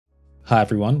Hi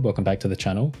everyone, welcome back to the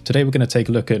channel. Today we're going to take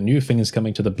a look at new things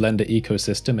coming to the Blender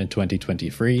ecosystem in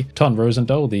 2023. Ton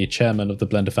Rosendahl, the chairman of the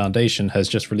Blender Foundation, has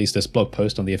just released this blog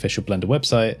post on the official Blender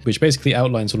website, which basically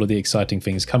outlines all of the exciting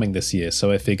things coming this year,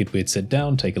 so I figured we'd sit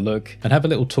down, take a look, and have a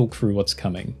little talk through what's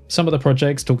coming. Some of the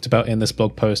projects talked about in this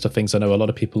blog post are things I know a lot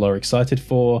of people are excited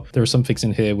for. There are some things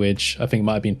in here which I think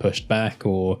might have been pushed back,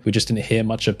 or we just didn't hear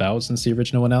much about since the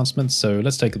original announcements, so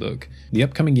let's take a look. The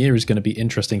upcoming year is going to be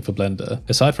interesting for Blender.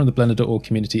 Aside from the Blender.org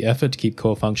community effort to keep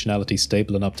core functionality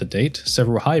stable and up to date,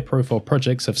 several high-profile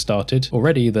projects have started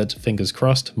already that, fingers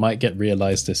crossed, might get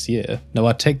realized this year. Now,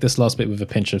 I'd take this last bit with a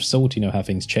pinch of salt. You know how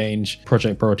things change,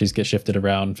 project priorities get shifted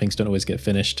around, things don't always get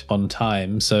finished on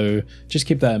time, so just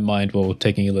keep that in mind while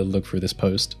taking a little look through this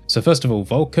post. So first of all,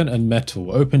 Vulkan and Metal.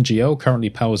 OpenGL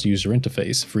currently powers user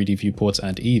interface, 3D viewports,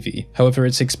 and EEVEE. However,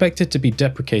 it's expected to be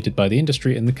deprecated by the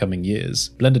industry in the coming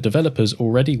years. Blender developers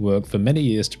already worked for many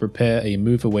years to prepare a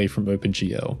move away from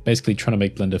OpenGL, basically trying to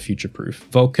make Blender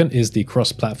future-proof. Vulkan is the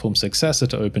cross-platform successor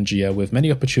to OpenGL with many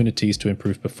opportunities to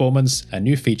improve performance and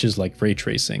new features like ray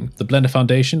tracing. The Blender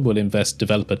Foundation will invest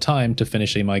developer time to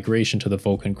finish a migration to the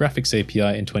Vulkan graphics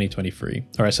API in 2023.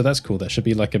 Alright, so that's cool. That should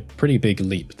be like a pretty big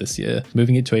leap this year,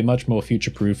 moving it to a much more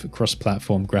future-proof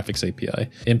cross-platform graphics API.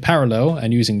 In parallel,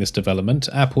 and using this development,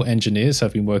 Apple engineers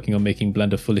have been working on making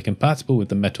Blender fully compatible with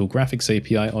the Metal graphics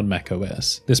API on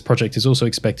macOS. This project is also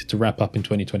expected to wrap up in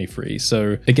 2023,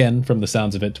 so again, from the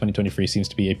sounds of it, 2023 seems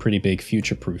to be a pretty big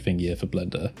future-proofing year for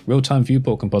Blender. Real-time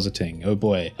viewport compositing. Oh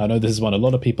boy, I know this is one a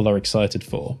lot of people are excited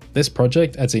for. This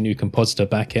project adds a new compositor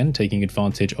backend taking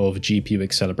advantage of GPU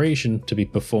acceleration to be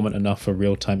performant enough for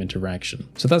real-time interaction.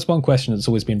 So that's one question that's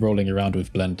always been rolling around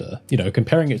with Blender. You know,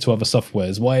 comparing it to other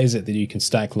softwares, why is it that you can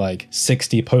stack like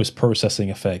 60 post-processing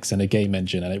effects in a game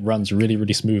engine and it runs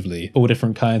really smoothly? All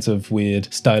different kinds of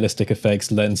weird stylistic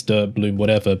effects, lens, dirt, bloom,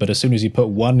 whatever, but as soon as you put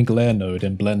one glare node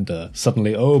in Blender,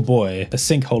 suddenly, oh boy, a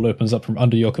sinkhole opens up from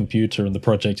under your computer and the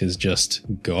project is just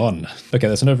gone. Okay,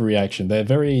 that's an overreaction. They're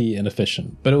very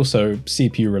inefficient, but also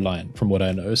CPU reliant from what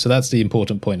I know, so that's the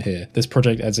important point here. This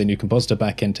project adds a new compositor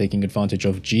backend taking advantage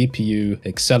of GPU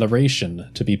acceleration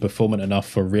to be performant enough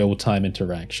for real-time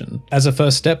interaction. As a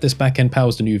first step, this backend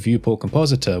powers the new Viewport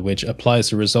compositor, which applies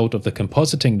the result of the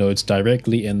compositing nodes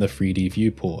directly in the 3D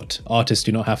viewport. Artists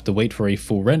do not have to wait for a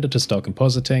full render to start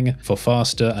compositing for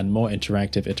faster and more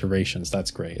interactive iterations.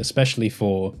 That's great, especially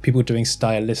for people doing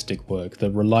stylistic work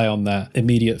that rely on that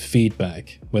immediate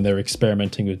feedback when they're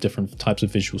experimenting with different types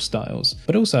of visual styles.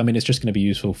 But also, I mean, it's just going to be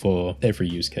useful for every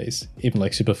use case, even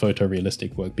like super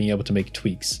photorealistic work, being able to make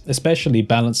tweaks, especially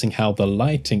balancing how the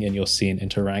lighting in your scene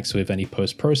interacts with any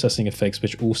post-processing effects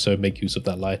which also make use of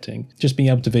that lighting. Just being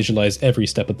able to visualize every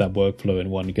step of that workflow in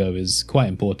one go is quite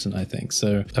important, I think.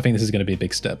 So I think this is going to be a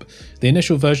big step. The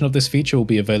initial version of this feature will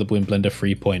be available in Blender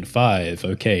 3.5.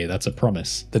 Okay, that's a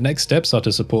promise. The next steps are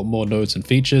to support more nodes and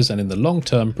features, and in the long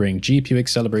term, bring GPU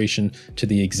acceleration to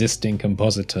the existing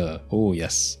compositor. Oh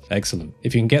yes, excellent.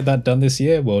 If you can get that done this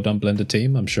year, well done Blender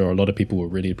team. I'm sure a lot of people will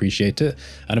really appreciate it.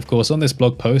 And of course, on this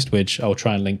blog post, which I'll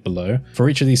try and link below, for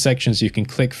each of these sections you can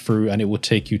click through and it will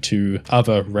take you to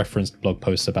other referenced blog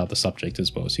posts about the subject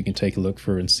as well. So you can take a look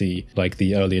through and see like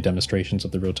the earlier demonstrations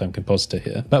of the real-time compositor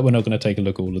here. But we're not going to take a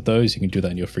look at all of those. You can do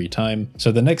that in your free time.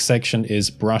 So the next section is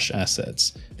brush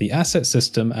assets. The asset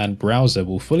system and browser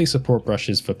will fully support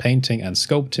brushes for painting and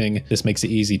sculpting. This makes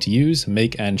it easy to use,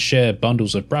 make and share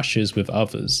bundles of brushes with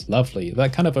others. Lovely.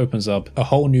 That kind of opens up a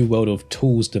whole new world of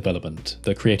tools development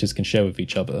that creators can share with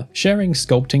each other. Sharing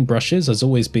sculpting brushes has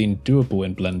always been doable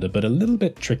in Blender, but a little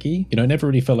bit tricky. You know, it never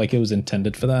really felt like it was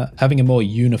intended for that. Having a more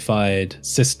unified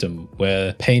system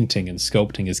where painting and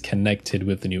sculpting is connected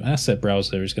with the new asset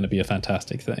browser is going to be a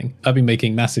fantastic thing. I've been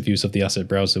making massive use of the asset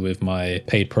browser with my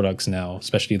paid products now,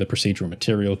 especially the procedural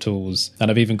material tools, and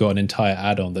I've even got an entire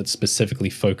add-on that's specifically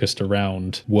focused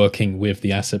around working with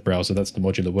the asset browser. That's the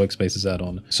modular workspaces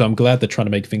add-on. So I'm glad they're trying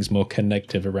to make things more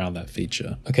connective around that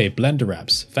feature. Okay, Blender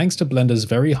apps. Thanks to Blender's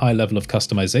very high level of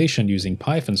customization using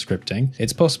Python scripting,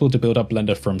 it's possible to build up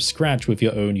Blender from scratch with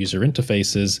your own user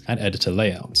interfaces and editor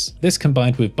layouts. This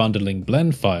combined with bundling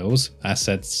blend files,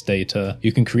 assets, data,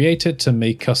 you can create it to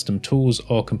make custom tools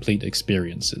or complete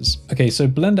experiences. Okay, so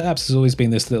Blender apps has always been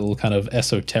this little kind of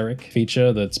esoteric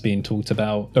feature that's been talked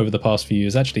about over the past few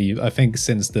years. Actually, I think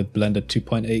since the Blender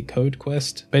 2.8 code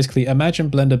quest. Basically, imagine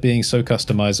Blender being so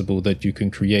customizable that you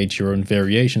can create your own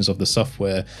variations of the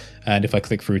software. And if I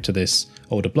click through to this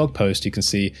older blog post, you can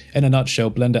see, in a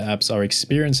nutshell, Blender apps are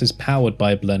experiences powered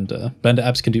by Blender. Blender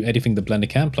apps can do anything that Blender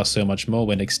can, plus so much more.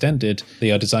 When extended,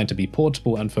 they are designed to be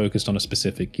portable and focused on a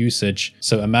specific usage.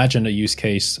 So imagine a use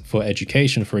case for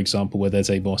education, for example, where there's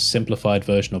a more simplified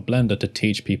version of Blender to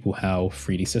teach people how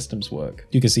 3D systems work.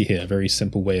 You can see here a very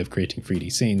simple way of creating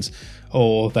 3D scenes.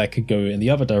 Or that could go in the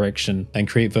other direction and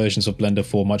create versions of Blender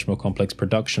for much more complex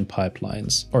production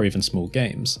pipelines, or even small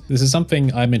games. This is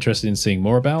something I'm interested in seeing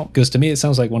more about, because to me it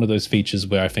sounds like one of those features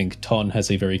where I think Ton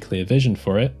has a very clear vision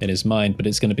for it in his mind, but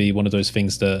it's going to be one of those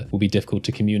things that will be difficult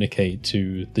to communicate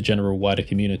to the general wider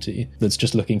community that's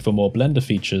just looking for more Blender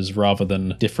features rather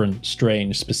than different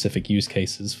strange specific use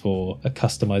cases for a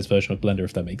customized version of Blender,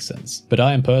 if that makes sense. But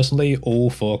I am personally all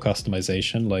for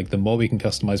customization. Like, the more we can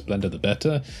customize Blender, the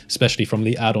better, especially from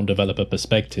the add-on developer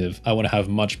perspective. I want to have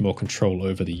much more control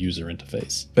over the user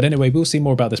interface. But anyway, we'll see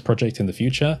more about this project in the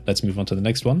future. Let's move on to the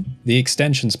next one. The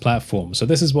extensions platform. So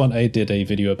this is one I did a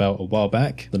video about a while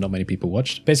back that not many people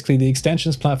watched. Basically, the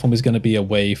extensions platform is going to be a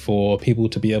way for people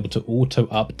to be able to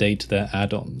auto-update their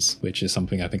add-ons, which is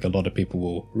something I think a lot of people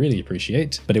will really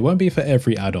appreciate. But it won't be for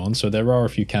every add-on, so there are a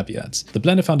few caveats. The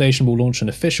Blender Foundation will launch an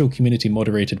official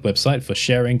community-moderated website for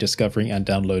sharing, discovering, and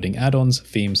downloading add-ons,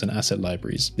 themes, and asset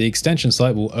libraries. The extension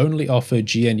site will only offer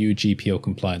GNU GPL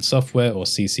compliant software or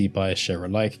CC BY share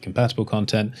alike compatible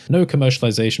content. No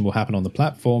commercialization will happen on the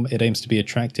platform. It aims to be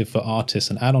attractive for artists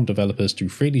and add-on developers to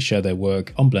freely share their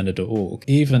work on blender.org,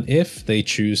 even if they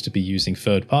choose to be using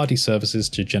third-party services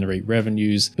to generate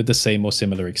revenues with the same or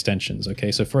similar extensions.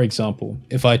 Okay, so for example,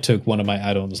 if I took one of my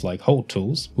add-ons like Hold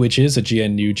Tools, which is a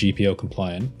GNU GPL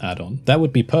compliant add-on, that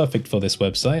would be perfect for this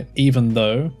website, even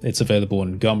though it's available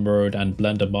on Gumroad and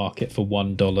Blender Market for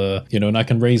 $1, and I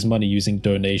can raise money using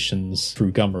donations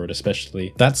through Gumroad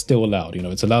especially. That's still allowed,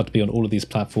 it's allowed to be on all of these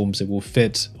platforms. It will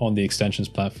fit on the extensions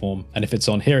platform. And if it's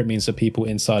on here, it means that people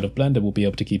inside of Blender will be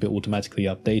able to keep it automatically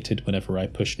updated whenever I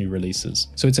push new releases.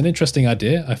 So it's an interesting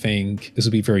idea. I think this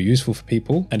will be very useful for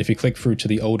people. And if you click through to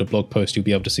the older blog post, you'll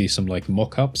be able to see some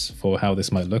mock-ups for how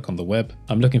this might look on the web.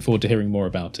 I'm looking forward to hearing more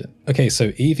about it. Okay,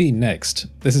 so EEVEE Next.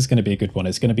 This is going to be a good one.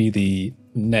 It's going to be the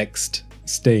next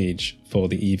stage for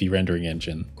the EEVEE rendering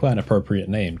engine. Quite an appropriate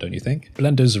name, don't you think?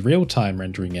 Blender's real-time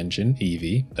rendering engine,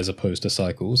 EEVEE, as opposed to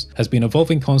Cycles, has been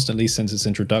evolving constantly since its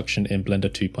introduction in Blender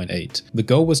 2.8. The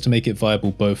goal was to make it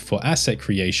viable both for asset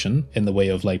creation, in the way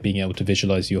of being able to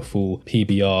visualize your full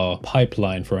PBR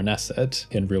pipeline for an asset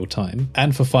in real time,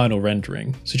 and for final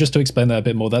rendering. So just to explain that a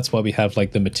bit more, that's why we have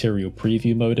the material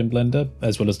preview mode in Blender,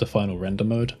 as well as the final render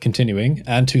mode. Continuing,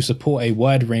 and to support a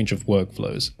wide range of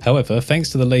workflows. However, thanks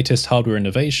to the latest hardware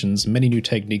innovations, many new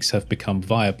techniques have become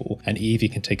viable, and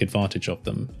EEVEE can take advantage of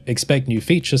them. Expect new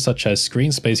features such as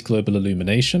screen space global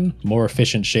illumination, more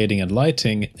efficient shading and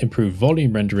lighting, improved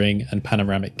volume rendering, and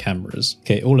panoramic cameras.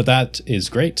 Okay, all of that is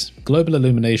great. Global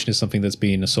illumination is something that's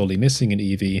been sorely missing in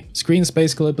EEVEE. Screen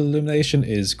space global illumination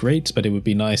is great, but it would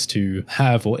be nice to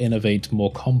have or innovate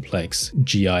more complex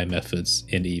GI methods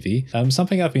in EEVEE.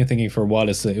 Something I've been thinking for a while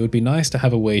is that it would be nice to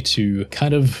have a way to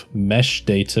kind of mesh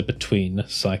data between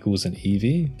Cycles and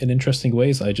EEVEE in interesting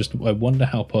ways. I wonder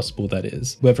how possible that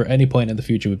is. Whether at any point in the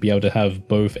future we'd be able to have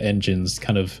both engines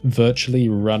kind of virtually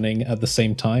running at the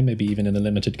same time, maybe even in a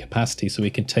limited capacity, so we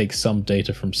can take some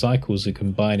data from Cycles and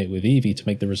combine it with EEVEE to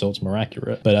make the results more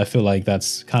accurate. But I feel like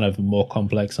that's kind of more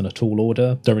complex on a tool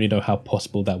order. Don't really know how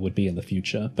possible that would be in the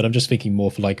future. But I'm just thinking more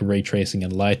for ray tracing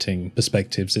and lighting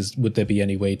perspectives. Would there be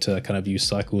any way to kind of use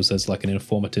Cycles as an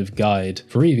informative guide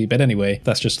for EEVEE? But anyway,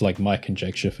 that's just my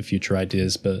conjecture for future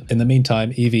ideas. But in the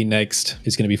meantime, EEVEE Next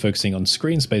is going to be focusing on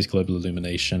screen space global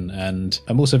illumination, and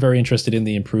I'm also very interested in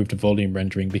the improved volume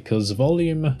rendering, because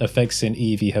volume effects in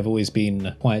EEVEE have always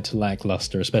been quite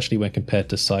lackluster, especially when compared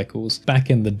to Cycles. Back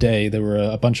in the day, there were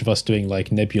a bunch of us doing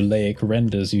nebulaic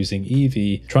renders using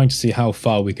EEVEE, trying to see how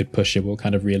far we could push it, what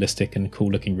kind of realistic and cool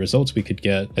looking results we could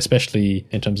get, especially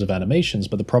in terms of animations.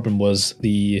 But the problem was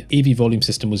the EEVEE volume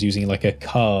system was using a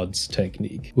cards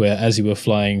technique, where as you were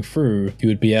flying through, you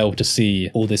would be able to see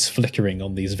all this flickering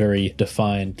on these very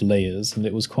defined layers, and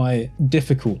it was quite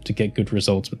difficult to get good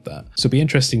results with that. So it'll be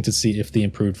interesting to see if the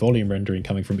improved volume rendering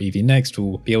coming from EEVEE Next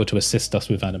will be able to assist us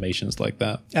with animations like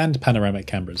that. And panoramic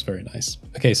cameras, very nice.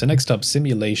 Okay, so next up,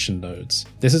 simulation nodes.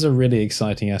 This is a really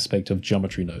exciting aspect of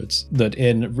geometry nodes that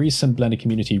in recent Blender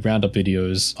community roundup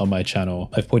videos on my channel,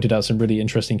 I've pointed out some really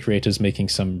interesting creators making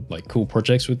some cool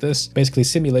projects with this. Basically,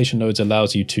 simulation nodes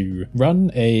allows you to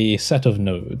run a set of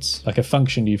nodes, a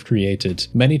function you've created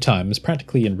many times,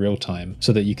 practically in real time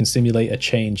so that you can simulate a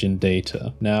change in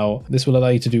data. Now, this will allow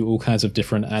you to do all kinds of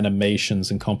different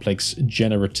animations and complex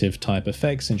generative type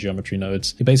effects in geometry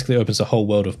nodes. It basically opens a whole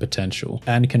world of potential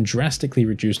and can drastically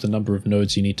reduce the number of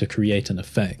nodes you need to create an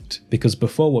effect. Because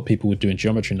before, what people would do in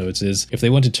geometry nodes is if they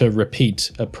wanted to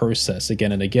repeat a process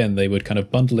again and again, they would kind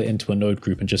of bundle it into a node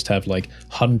group and just have like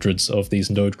hundreds of these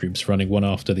node groups running one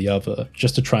after the other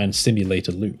just to try and simulate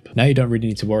a loop. Now you don't really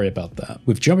need to worry about that.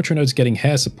 With geometry nodes getting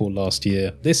hair support last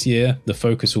year, this year the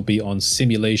focus will be on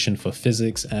simulation for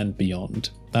physics and beyond.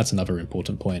 That's another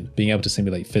important point, being able to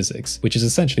simulate physics, which is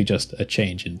essentially just a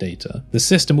change in data. The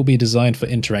system will be designed for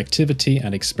interactivity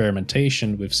and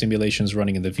experimentation, with simulations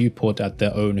running in the viewport at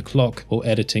their own clock or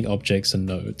editing objects and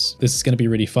nodes. This is going to be a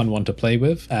really fun one to play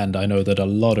with, and I know that a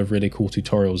lot of really cool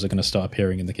tutorials are going to start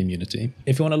appearing in the community.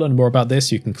 If you want to learn more about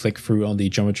this, you can click through on the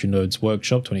Geometry Nodes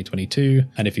Workshop 2022,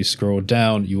 and if you scroll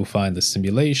down, you will find the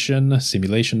simulation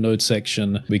node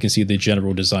section. We can see the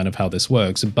general design of how this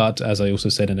works, but as I also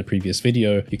said in a previous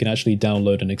video, you can actually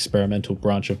download an experimental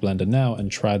branch of Blender now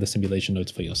and try the simulation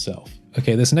nodes for yourself.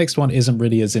 Okay, this next one isn't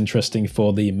really as interesting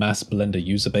for the mass Blender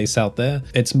user base out there.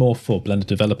 It's more for Blender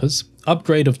developers.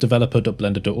 Upgrade of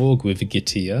developer.blender.org with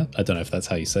Gitia. I don't know if that's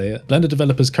how you say it. Blender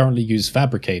developers currently use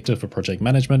Fabricator for project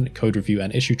management, code review,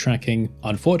 and issue tracking.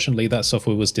 Unfortunately, that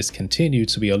software was discontinued,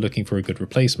 so we are looking for a good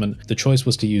replacement. The choice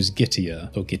was to use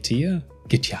Gitia, or Gitia?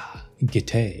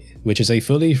 Gite, which is a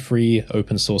fully free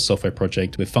open source software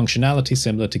project with functionality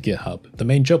similar to GitHub. The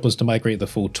main job was to migrate the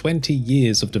full 20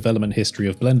 years of development history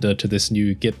of Blender to this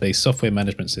new Git-based software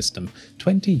management system.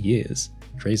 20 years.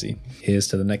 Crazy. Here's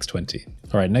to the next 20.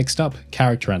 Alright, next up,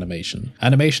 character animation.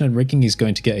 Animation and rigging is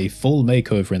going to get a full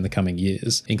makeover in the coming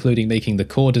years, including making the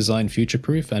core design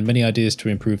future-proof and many ideas to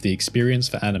improve the experience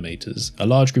for animators. A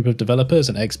large group of developers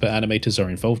and expert animators are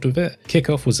involved with it.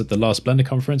 Kickoff was at the last Blender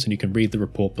conference, and you can read the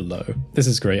report below. This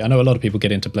is great. I know a lot of people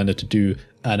get into Blender to do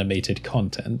animated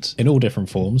content in all different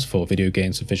forms, for video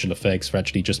games, for visual effects, for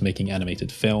actually just making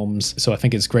animated films. So I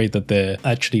think it's great that they're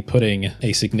actually putting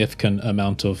a significant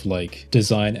amount of like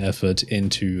design effort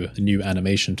into new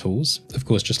animation tools. Of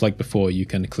course, just like before, you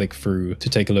can click through to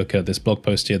take a look at this blog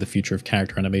post here, The Future of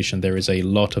Character Animation. There is a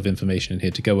lot of information in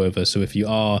here to go over. So if you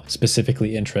are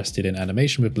specifically interested in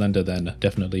animation with Blender, then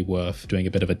definitely worth doing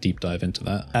a bit of a deep dive into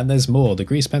that. And there's more. The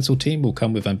Grease Pencil team will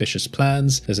come with ambitious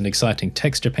plans. There's an exciting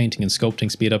texture painting and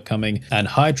sculpting speed upcoming, and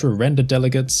Hydra render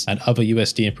delegates and other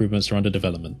USD improvements are under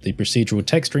development. The procedural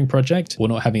texturing project, while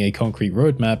not having a concrete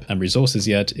roadmap and resources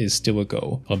yet, is still a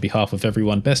goal. On behalf of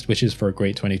everyone, best wishes for a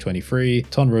great 2023.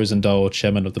 Ton Rosendahl,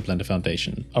 chairman of the Blender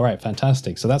Foundation. All right,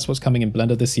 fantastic. So that's what's coming in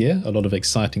Blender this year. A lot of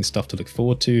exciting stuff to look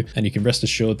forward to, and you can rest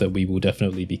assured that we will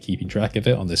definitely be keeping track of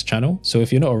it on this channel. So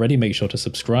if you're not already, make sure to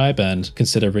subscribe and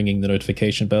consider ringing the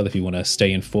notification bell if you want to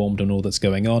stay informed on all that's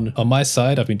going on. On my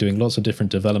side, I've been doing lots of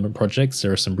different development projects.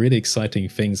 There are some really exciting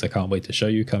things I can't wait to show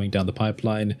you coming down the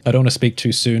pipeline. I don't want to speak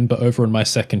too soon, but over on my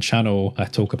second channel, I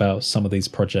talk about some of these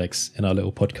projects in our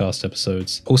little podcast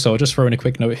episodes. Also, I'll just throw in a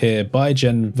quick note here.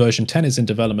 Biogen version 10 is in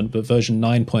development, but version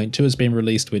 9.2 has been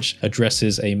released, which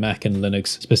addresses a Mac and Linux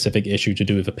specific issue to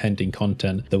do with appending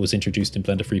content that was introduced in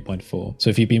Blender 3.4. So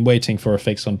if you've been waiting for a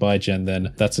fix on Biogen,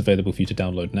 then that's available for you to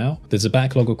download now. There's a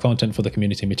backlog of content for the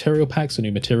community material pack, so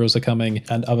new materials are coming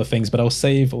and other things, but I'll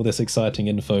save all this exciting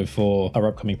info for our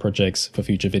upcoming projects for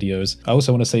future videos. I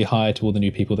also want to say hi to all the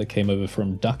new people that came over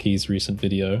from Ducky's recent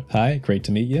video. Hi, great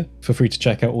to meet you. Feel free to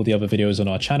check out all the other videos on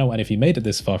our channel, and if you made it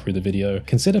this far through the video,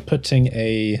 consider putting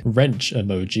a wrench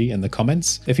emoji in the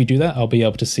comments. If you do that, I'll be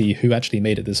able to see who actually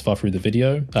made it this far through the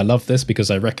video. I love this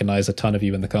because I recognize a ton of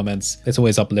you in the comments. It's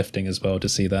always uplifting as well to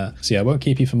see that. So yeah, I won't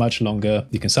keep you for much longer.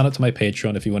 You can sign up to my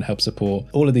Patreon if you want to help support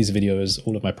all of these videos,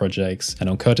 all of my projects, and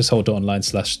on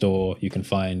curtishall.online/store, you can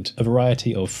find a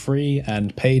variety of free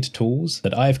and paid tools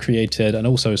that I've created, and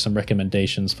also some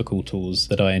recommendations for cool tools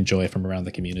that I enjoy from around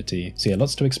the community. So yeah,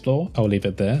 lots to explore. I'll leave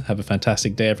it there. Have a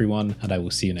fantastic day, everyone, and I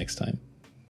will see you next time.